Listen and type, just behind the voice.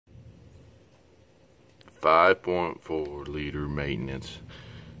5.4 liter maintenance.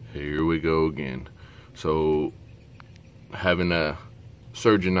 Here we go again. So having a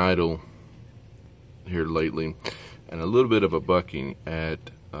surgeon idle here lately and a little bit of a bucking at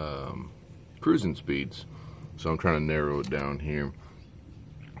cruising speeds, so I'm trying to narrow it down here.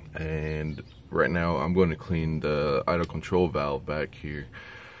 And right now I'm going to clean the idle control valve back here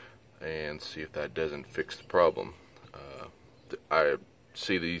and see if that doesn't fix the problem. I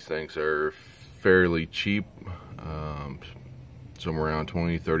see these things are fairly cheap, somewhere around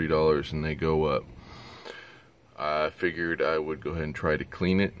 $20–30, and they go up. I figured I would go ahead and try to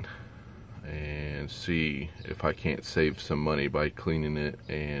clean it and see if I can't save some money by cleaning it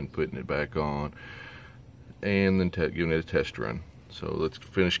and putting it back on, and then giving it a test run. So let's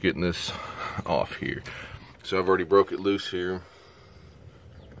finish getting this off here. So I've already broke it loose here.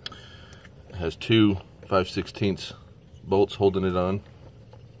 It has two 5/16 bolts holding it on,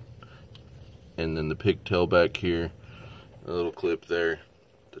 and then the pigtail back here, a little clip there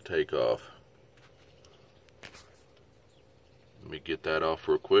to take off. Let me get that off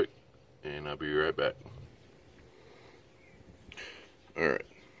real quick and I'll be right back. Alright,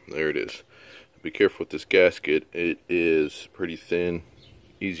 there it is. Be careful with this gasket. It is pretty thin,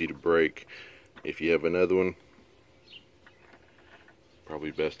 easy to break. If you have another one, probably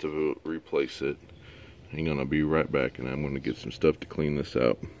best to replace it. Hang on, I'll be right back, and I'm going to get some stuff to clean this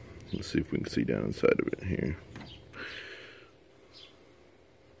out. Let's see if we can see down inside of it here.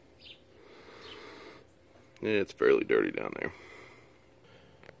 Yeah, it's fairly dirty down there.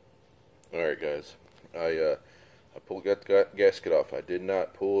 Alright guys, I got the gasket off. I did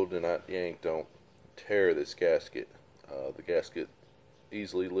not pull, did not yank, don't tear this gasket. The gasket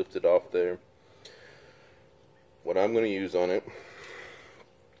easily lifted off there. What I'm going to use on it,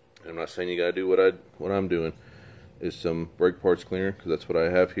 I'm not saying you gotta do what I'm doing, is some brake parts cleaner, because that's what I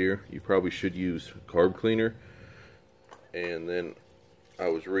have here. You probably should use carb cleaner. And then I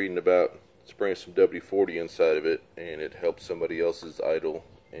was reading about spraying some WD-40 inside of it, and it helps somebody else's idle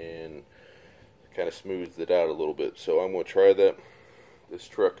and kind of smooths it out a little bit. So I'm going to try that. This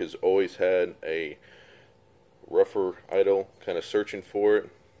truck has always had a rougher idle, kind of searching for it.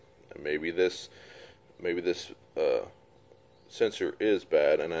 And maybe this sensor is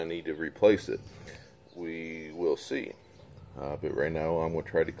bad and I need to replace it. We will see. But right now I'm going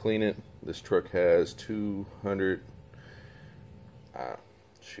to try to clean it. This truck has 200,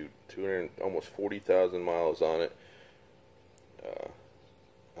 almost 40,000 miles on it.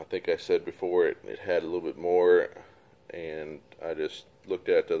 I think I said before it had a little bit more, and I just looked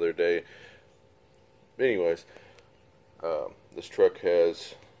at it the other day. But anyways, this truck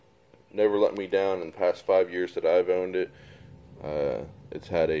has never let me down in the past 5 years that I've owned it. It's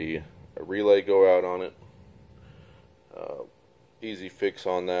had a relay go out on it. Easy fix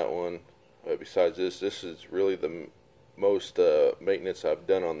on that one. Besides this is really the most maintenance I've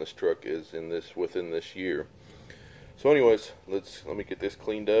done on this truck is within this year. So anyways, let me get this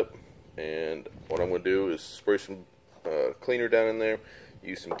cleaned up, and what I'm going to do is spray some cleaner down in there,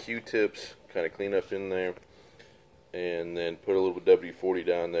 use some Q-tips, kind of clean up in there, and then put a little bit of WD-40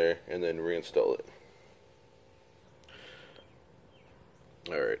 down there, and then reinstall it.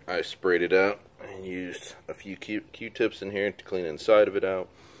 Alright, I sprayed it out and used a few Q-tips in here to clean inside of it out.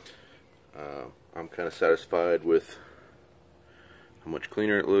 I'm kind of satisfied with how much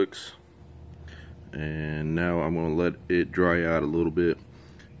cleaner it looks. And now I'm going to let it dry out a little bit.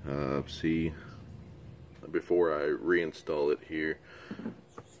 See, before I reinstall it here.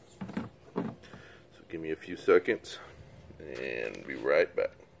 So give me a few seconds and be right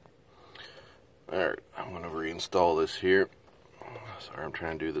back. Alright, I'm going to reinstall this here. Sorry, I'm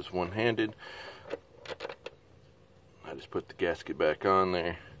trying to do this one-handed. I just put the gasket back on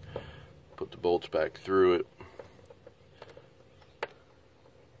there, put the bolts back through it,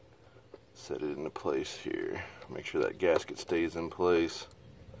 set it into place here, make sure that gasket stays in place.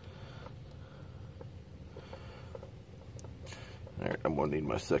 Alright, I'm going to need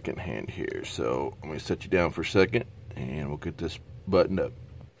my second hand here, so I'm going to set you down for a second and we'll get this buttoned up.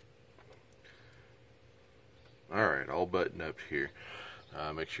 Alright, all buttoned up here.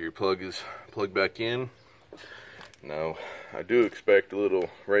 Make sure your plug is plugged back in. Now, I do expect a little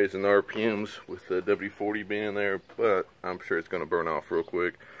raise in RPMs with the WD-40 being in there, but I'm sure it's going to burn off real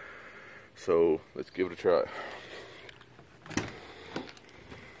quick. So, let's give it a try.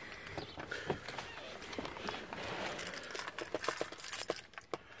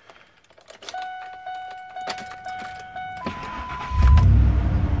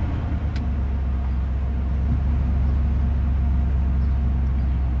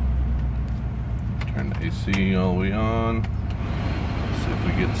 Turn the AC all the way on. Let's see if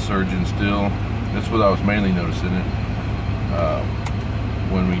we get the surgeon still. This is what I was mainly noticing it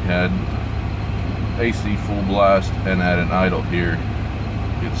when we had AC full blast and at an idle here.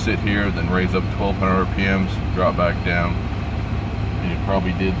 It'd sit here, then raise up 1200 RPMs, drop back down, and it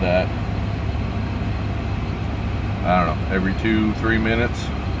probably did that, I don't know, every 2-3 minutes.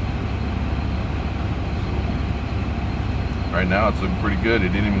 Right now it's looking pretty good. It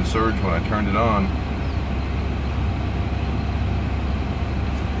didn't even surge when I turned it on.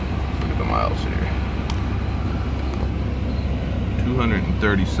 Look at the miles here.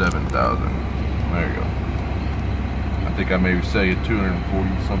 237,000. There you go. I think I maybe say it 240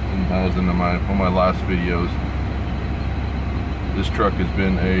 something thousand on my last videos. This truck has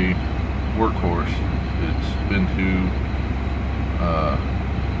been a workhorse. It's been to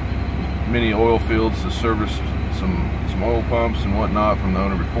many oil fields to service some oil pumps and whatnot from the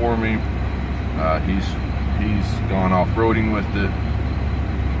owner before me. He's gone off-roading with it.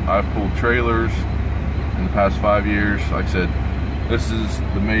 I've pulled trailers in the past 5 years. Like I said, this is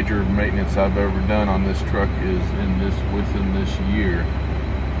the major maintenance I've ever done on this truck is within this year.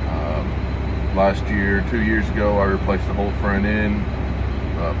 Last year, 2 years ago, I replaced the whole front end,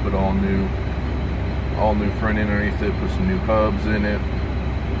 put all new front end underneath it, put some new hubs in it.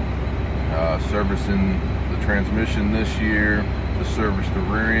 Servicing the transmission this year to service the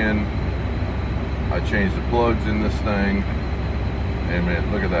rear end. I changed the plugs in this thing, and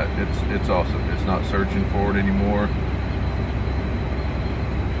man, look at that. It's awesome. It's not searching for it anymore.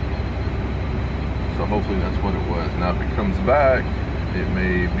 So hopefully that's what it was. Now if it comes back, it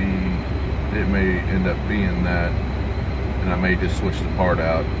may end up being that, and I may just switch the part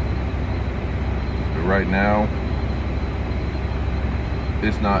out. But right now,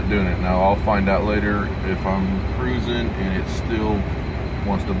 it's not doing it. Now I'll find out later if I'm cruising and it still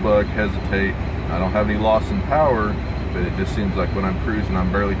wants to bug, hesitate. I don't have any loss in power, but it just seems like when I'm cruising,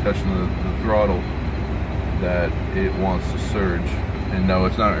 I'm barely touching the throttle, that it wants to surge. And no,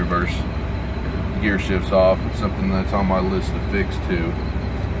 it's not reverse. The gear shift's off. It's something that's on my list to fix too.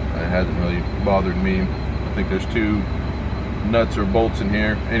 It hasn't really bothered me. I think there's 2 nuts or bolts in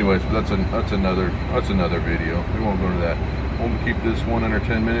here. Anyways, that's another video. We won't go into that. We'll keep this one under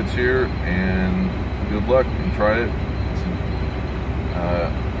 10 minutes here, and good luck and try it.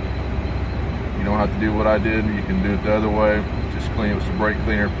 You don't have to do what I did. You can do it the other way. Just clean it with some brake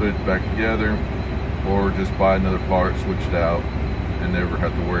cleaner, put it back together, or just buy another part, switch it out, and never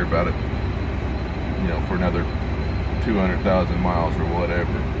have to worry about it, you know, for another 200,000 miles or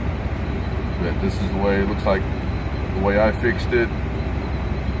whatever. But this is the way it looks like. The way I fixed it,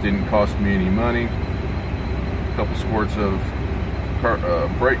 didn't cost me any money. A couple squirts of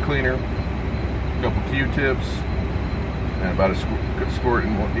brake cleaner, a couple Q-tips, and about a squirt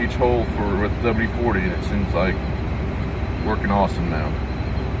in each hole with WD-40, and it seems like working awesome now.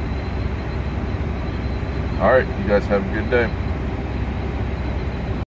 Alright, you guys have a good day.